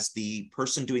you as the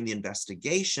person doing the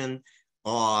investigation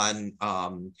on,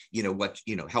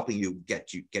 helping you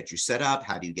get you set up.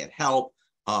 How do you get help?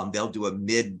 They'll do a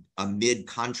mid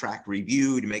contract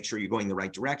review to make sure you're going the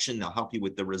right direction. They'll help you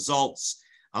with the results.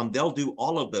 They'll do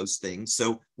all of those things.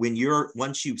 So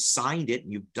once you've signed it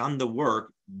and you've done the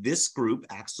work, this group,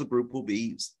 Axel Group, will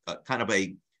be kind of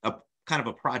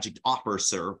a project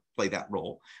officer, play that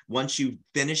role. Once you've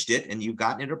finished it and you've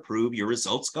gotten it approved, your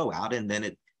results go out, and then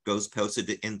it goes posted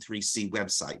to N3C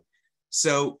website.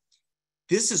 So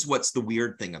this is what's the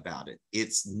weird thing about it.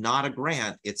 It's not a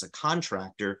grant, it's a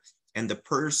contractor, and the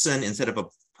person, instead of a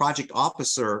project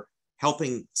officer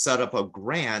helping set up a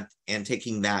grant and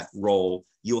taking that role,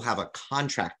 you'll have a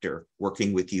contractor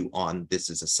working with you on this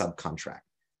as a subcontract.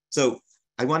 So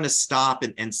I want to stop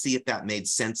and see if that made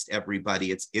sense to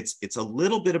everybody. It's a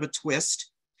little bit of a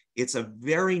twist. It's a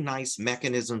very nice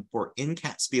mechanism for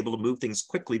NCATS to be able to move things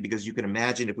quickly, because you can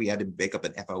imagine if we had to make up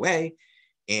an FOA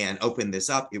and open this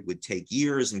up, it would take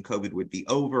years, and COVID would be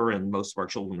over, and most of our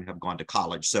children would have gone to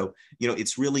college. So,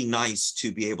 it's really nice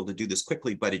to be able to do this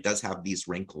quickly, but it does have these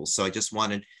wrinkles. So I just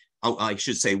wanted, I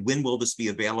should say, when will this be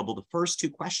available? The first 2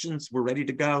 questions, we're ready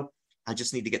to go. I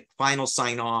just need to get final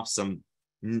sign off.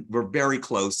 We're very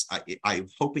close. I'm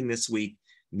hoping this week,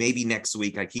 maybe next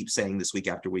week. I keep saying this week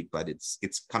after week, but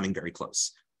it's coming very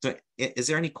close. So is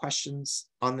there any questions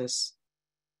on this?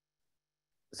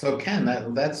 So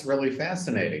Ken, that's really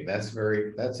fascinating. That's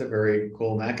a very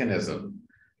cool mechanism.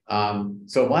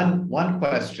 So one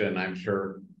question I'm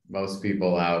sure most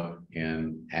people out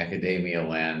in academia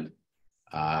land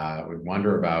would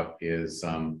wonder about is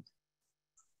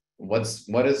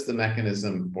what is the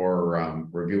mechanism for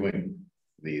reviewing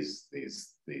these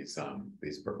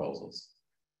proposals?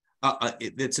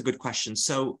 It's a good question.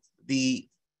 So the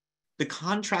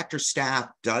contractor staff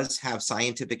does have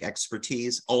scientific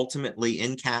expertise. Ultimately,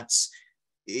 NCATS,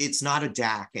 it's not a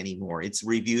DAC anymore. It's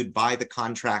reviewed by the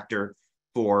contractor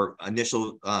for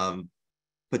initial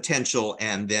potential,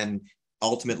 and then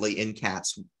ultimately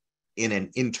NCATS, in an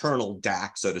internal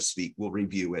DAC, so to speak, will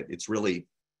review it. It's really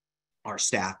our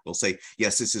staff will say,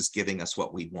 yes, this is giving us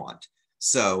what we want.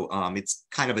 So it's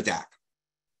kind of a DAC.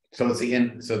 So it's the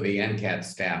NCAT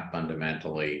staff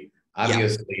fundamentally.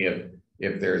 Obviously, yeah.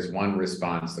 If there's one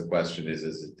response, the question is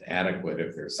it adequate?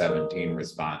 If there's 17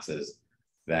 responses,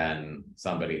 then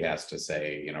somebody has to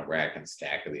say, rack and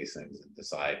stack of these things and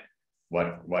decide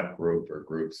what group or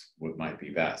groups might be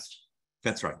best.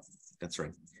 That's right. That's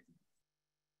right.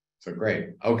 So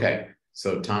great. Okay.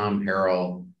 So Tom,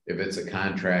 Harold, if it's a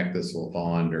contract, this will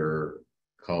fall under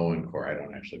co and core. I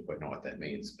don't actually quite know what that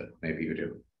means, but maybe you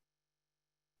do.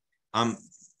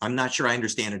 I'm not sure I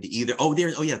understand it either. Oh,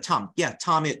 yeah, Tom. Yeah,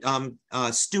 Tom.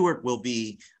 Stuart will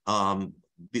be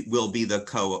the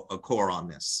core on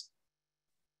this.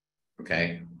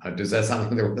 Okay. Does that sound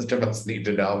like the rest of us need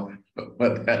to know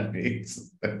what that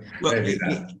means? Well, maybe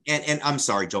not. And I'm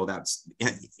sorry, Joel.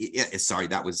 Sorry,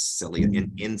 that was silly.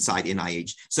 Inside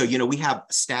NIH. So we have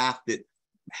staff that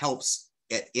helps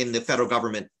in the federal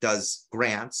government, does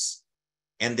grants,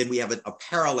 and then we have a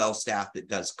parallel staff that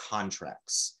does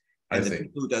contracts. And the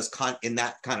people who does in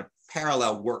that kind of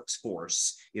parallel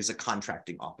workforce is a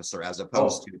contracting officer, as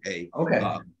opposed to a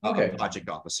project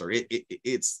officer.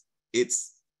 It's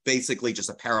basically just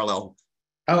a parallel.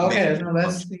 Oh, okay. No,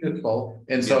 that's useful.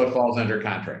 And so it falls under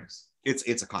contracts.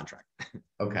 It's a contract.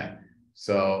 Okay.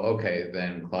 So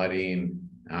then Claudine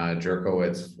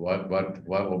Jerkowitz, what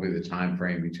will be the time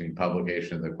frame between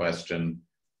publication of the question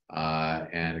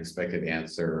and expected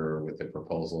answer with the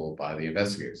proposal by the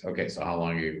investigators? Okay, so how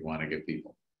long do you want to give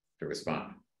people to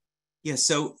respond? Yeah,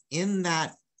 so in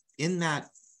that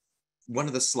one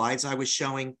of the slides I was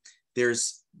showing,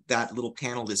 there's that little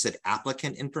panel that said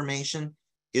applicant information.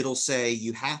 It'll say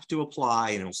you have to apply,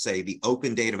 and it'll say the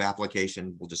open date of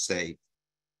application. We'll just say,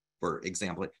 for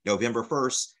example, November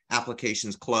 1st,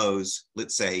 applications close,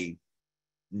 let's say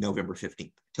November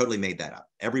 15th. Totally made that up.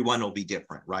 Everyone will be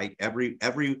different, right? Every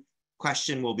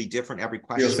question will be different. Every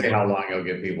question. You'll say how long you'll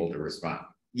give people to respond.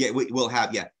 Yeah, we'll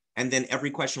have, yeah. And then every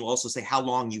question will also say how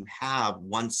long you have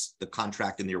once the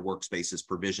contract in your workspace is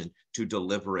provisioned to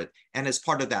deliver it. And as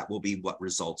part of that will be what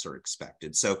results are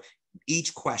expected. So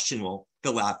each question will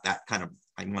fill out that kind of,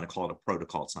 I want to call it a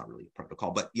protocol. It's not really a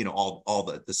protocol, but you know, all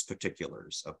the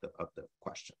particulars of the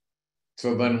question.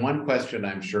 So then one question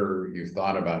I'm sure you've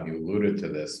thought about, you alluded to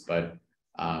this, but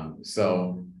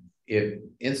so if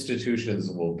institutions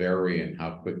will vary in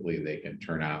how quickly they can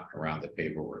turn out around the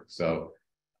paperwork. So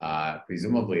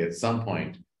presumably at some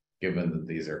point, given that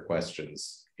these are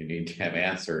questions you need to have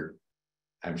answered,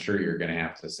 I'm sure you're going to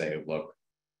have to say, look,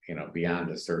 you know,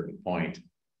 beyond a certain point,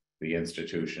 the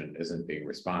institution isn't being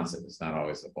responsive. It's not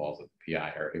always the fault of the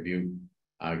PI. Or if you,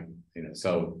 you know,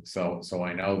 so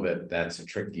I know that that's a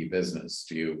tricky business.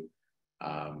 Do you,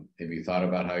 have you thought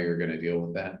about how you're going to deal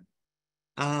with that?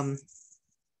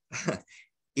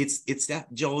 It's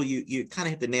that, Joel, you kind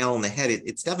of hit the nail on the head.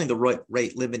 It's definitely the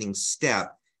rate limiting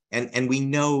step. And we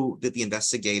know that the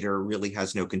investigator really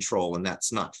has no control, and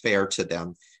that's not fair to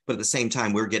them. But at the same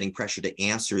time, we're getting pressure to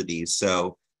answer these.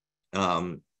 So,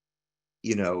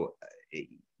 you know,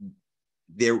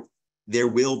 there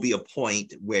will be a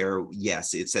point where,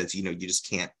 yes, it says, you know,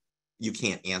 you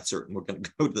can't answer it, and we're going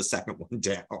to go to the second one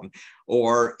down.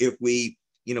 Or if we,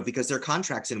 you know, because they're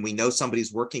contracts and we know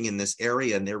somebody's working in this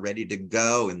area and they're ready to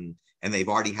go, and they've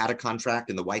already had a contract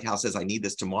and the White House says, I need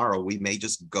this tomorrow, we may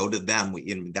just go to them.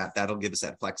 That'll give us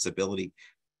that flexibility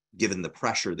given the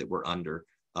pressure that we're under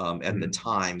at the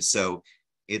time. So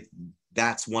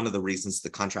that's one of the reasons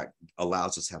the contract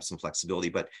allows us to have some flexibility.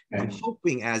 But I'm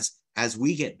hoping as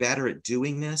we get better at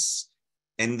doing this,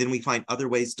 and then we find other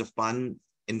ways to fund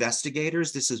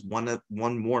investigators, this is one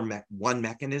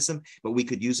mechanism, but we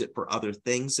could use it for other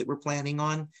things that we're planning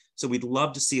on. So we'd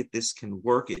love to see if this can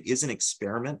work. It is an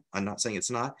experiment. I'm not saying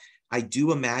it's not. I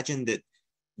do imagine that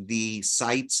the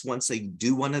sites, once they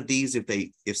do one of these,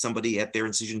 if somebody at their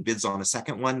institution bids on a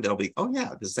second one, they'll be, oh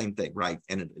yeah, the same thing, right?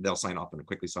 And they'll sign off on it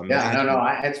quickly. So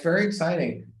it's very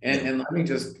exciting. And let me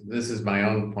just, this is my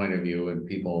own point of view, and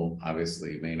people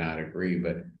obviously may not agree,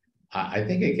 but I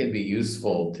think it can be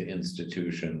useful to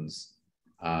institutions,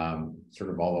 sort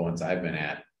of all the ones I've been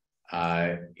at,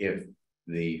 if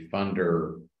the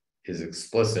funder is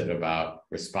explicit about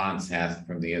response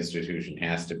from the institution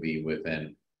has to be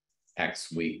within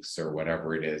X weeks or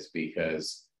whatever it is,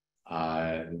 because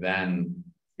then,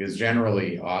 because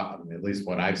generally, at least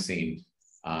what I've seen,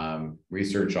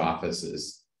 research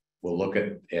offices will look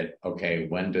at it, okay,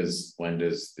 when does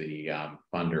the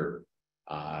funder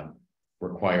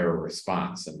require a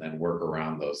response, and then work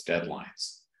around those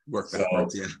deadlines. So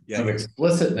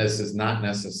explicitness is not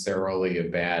necessarily a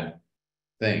bad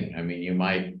thing. I mean, you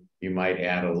might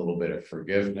add a little bit of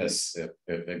forgiveness if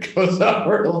it goes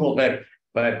upward a little bit.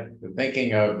 But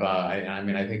thinking of, I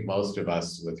mean, I think most of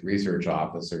us with research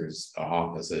offices,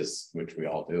 which we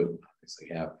all do obviously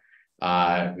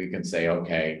have, we can say,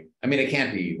 okay, I mean, it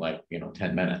can't be like,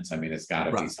 10 minutes. I mean, it's got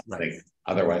to be something. Right.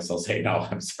 Otherwise, they'll say, no,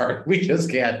 I'm sorry, we just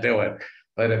can't do it.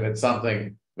 But if it's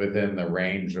something within the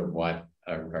range of what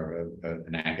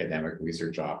an academic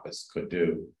research office could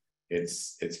do,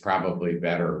 it's probably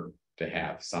better to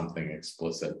have something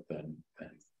explicit than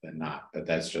not. But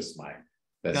that's just my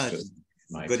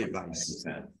good advice.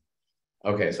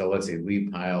 Okay, so let's see,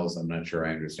 lead piles. I'm not sure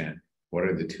I understand. What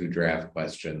are the two draft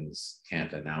questions?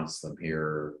 Can't announce them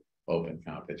here. Open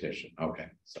competition. Okay,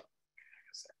 so I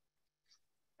guess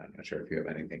I'm not sure if you have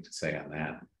anything to say on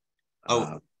that.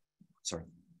 Sorry.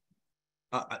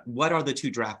 What are the two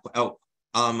draft?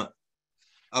 I'm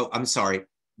sorry.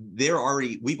 We've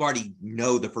already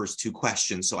know the first two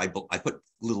questions, so I put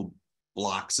little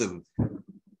blocks of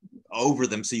over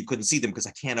them so you couldn't see them because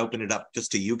I can't open it up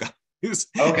just to you guys.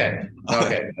 Okay.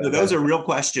 So those are real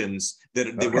questions that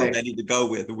we're ready to go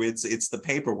with. It's the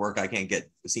paperwork I can't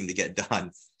seem to get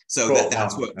done. So cool.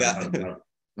 That's what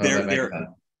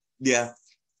yeah.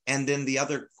 And then the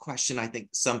other question I think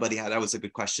somebody had, that was a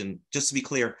good question. Just to be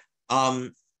clear,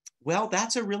 well,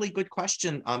 that's a really good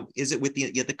question. Is it with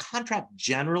the contract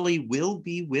generally will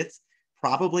be with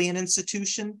probably an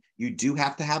institution? You do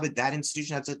have to have it. That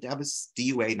institution has to have a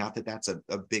DUA. Not that that's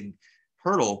a big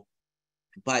hurdle,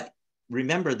 but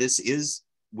remember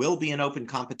will be an open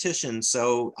competition.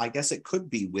 So I guess it could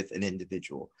be with an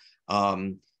individual.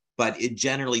 But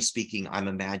generally speaking, I'm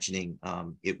imagining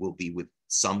it will be with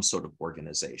some sort of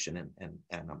organization,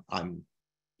 and I'm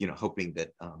hoping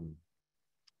that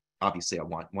obviously I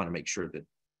want to make sure that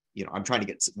I'm trying to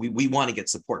get we want to get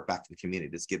support back to the community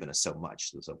that's given us so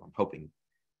much. So I'm hoping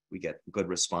we get good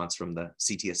response from the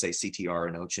CTSA, CTR,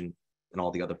 and OCHN and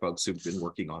all the other folks who've been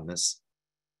working on this.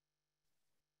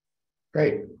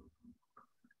 Great.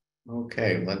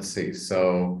 Okay, let's see.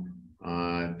 So,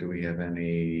 do we have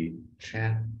any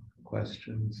chat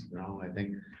questions? No, I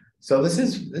think so. This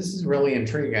is really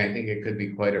intriguing. I think it could be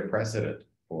quite a precedent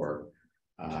for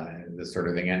this sort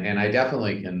of thing, and I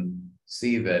definitely can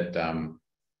see that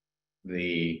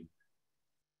the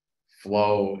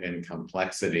flow and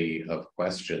complexity of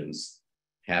questions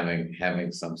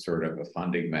having some sort of a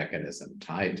funding mechanism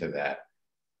tied to that,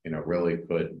 really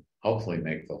could hopefully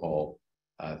make the whole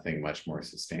thing much more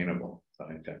sustainable. So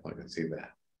I definitely can see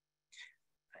that.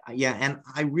 Yeah, and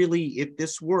I really, if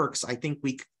this works, I think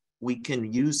we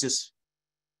can use this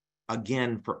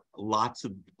again for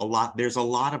there's a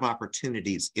lot of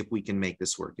opportunities if we can make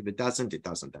this work. If it doesn't, it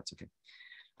doesn't. That's okay.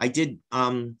 I did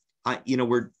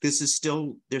there's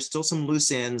still some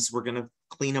loose ends. We're gonna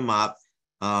clean them up.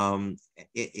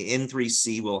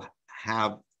 N3C will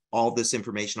have all this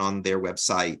information on their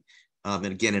website. And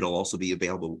again, it'll also be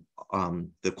available.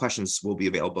 The questions will be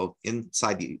available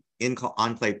inside the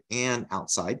enclave and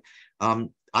outside.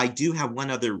 I do have one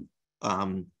other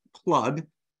plug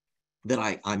that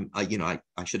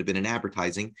I should have been in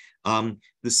advertising. The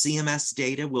CMS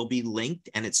data will be linked,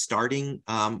 and it's starting.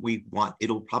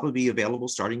 It'll probably be available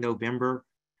starting November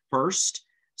 1st.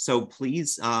 So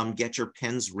please get your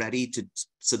pens ready to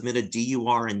submit a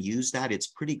DUR and use that. It's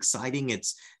pretty exciting.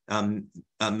 It's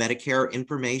Medicare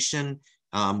information.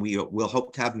 We'll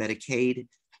hope to have Medicaid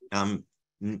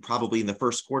probably in the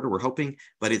first quarter, we're hoping,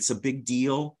 but it's a big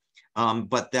deal.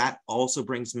 But that also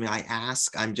brings me,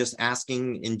 I'm just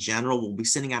asking in general, we'll be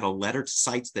sending out a letter to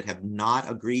sites that have not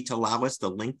agreed to allow us to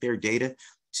link their data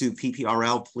to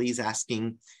PPRL, please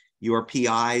asking your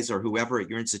PIs or whoever at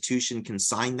your institution can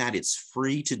sign that. It's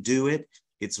free to do it.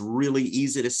 It's really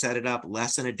easy to set it up,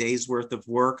 less than a day's worth of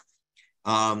work.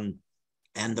 And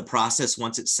the process,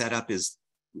 once it's set up, is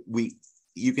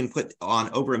you can put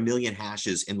on over 1 million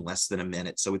hashes in less than a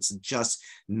minute. So it's just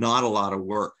not a lot of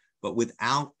work. But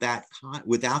without that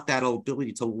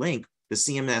ability to link, the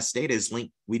CMS data is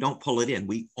linked. We don't pull it in.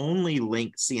 We only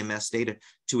link CMS data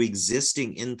to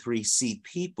existing N3C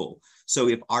people. So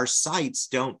if our sites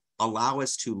don't allow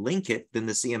us to link it, then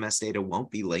the CMS data won't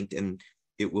be linked and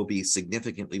it will be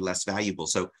significantly less valuable.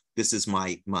 So this is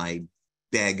my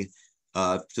beg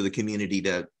to the community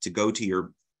to go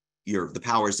to the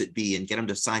powers that be and get them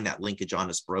to sign that linkage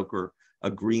honest broker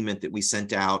agreement that we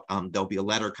sent out. There'll be a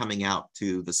letter coming out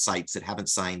to the sites that haven't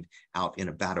signed out in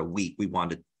about a week. We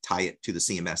wanted to tie it to the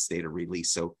CMS data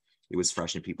release, so it was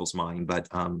fresh in people's mind. But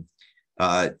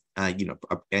and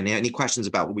any questions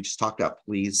about what we just talked about,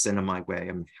 please send them my way.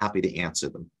 I'm happy to answer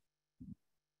them.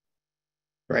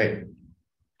 Great.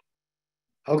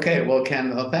 Okay, well,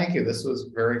 Ken, thank you. This was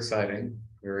very exciting.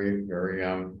 Very, very.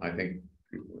 I think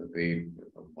a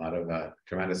lot of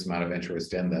tremendous amount of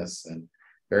interest in this and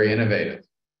very innovative.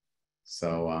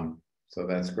 So so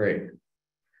that's great.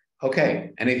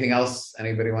 Okay, anything else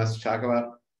anybody wants to talk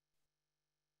about?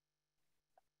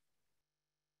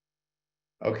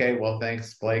 Okay, well,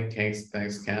 thanks, Blake.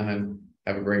 Thanks, Ken, and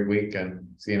have a great week and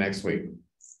see you next week.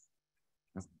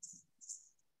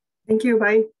 Thank you.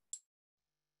 Bye.